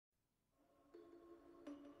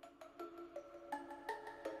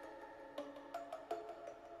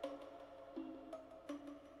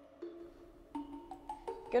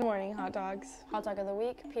Good morning, hot dogs. Hot dog of the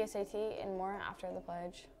week, PSAT, and more after the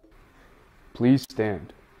pledge. Please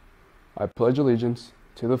stand. I pledge allegiance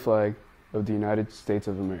to the flag of the United States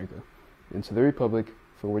of America and to the republic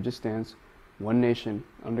for which it stands, one nation,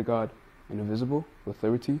 under God, indivisible, with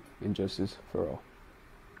liberty and justice for all.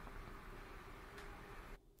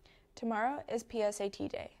 Tomorrow is PSAT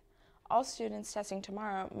day. All students testing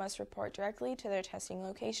tomorrow must report directly to their testing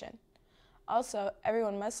location. Also,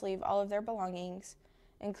 everyone must leave all of their belongings,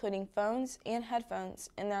 including phones and headphones,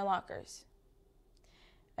 in their lockers.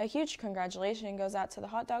 A huge congratulations goes out to the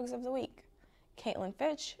hot dogs of the week: Caitlin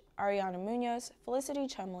Fitch, Ariana Munoz, Felicity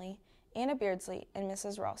Chumley, Anna Beardsley, and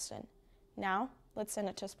Mrs. Ralston. Now, let's send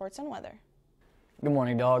it to sports and weather. Good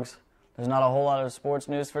morning, dogs. There's not a whole lot of sports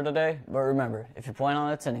news for today, but remember, if you plan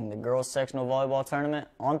on attending the girls' sectional volleyball tournament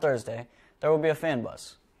on Thursday, there will be a fan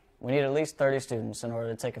bus. We need at least 30 students in order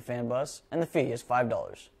to take a fan bus, and the fee is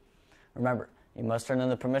 $5. Remember, you must turn in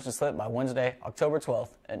the permission slip by Wednesday, October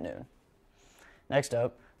 12th at noon. Next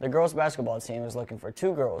up, the girls' basketball team is looking for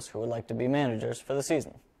 2 girls who would like to be managers for the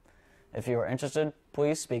season. If you are interested,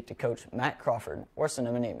 please speak to Coach Matt Crawford or send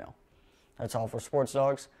him an email. That's all for Sports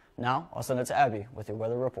Dogs. Now, I'll send it to Abby with your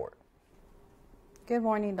weather report. Good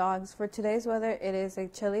morning, dogs. For today's weather, it is a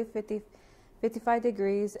chilly 55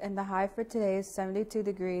 degrees, and the high for today is 72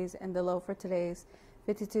 degrees, and the low for today is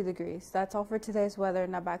 52 degrees. That's all for today's weather.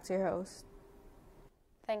 Now back to your host.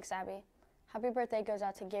 Thanks, Abby. Happy birthday goes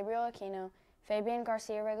out to Gabriel Aquino, Fabian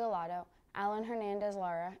Garcia Regalado, Alan Hernandez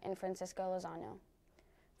Lara, and Francisco Lozano.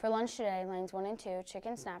 For lunch today, lines 1 and 2,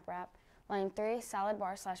 chicken snap wrap, line 3, salad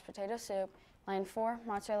bar / potato soup, line 4,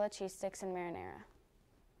 mozzarella cheese sticks and marinara.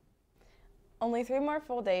 Only 3 more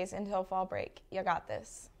full days until fall break. You got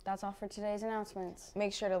this. That's all for today's announcements.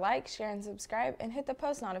 Make sure to like, share, and subscribe, and hit the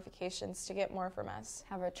post notifications to get more from us.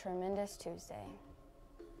 Have a tremendous Tuesday.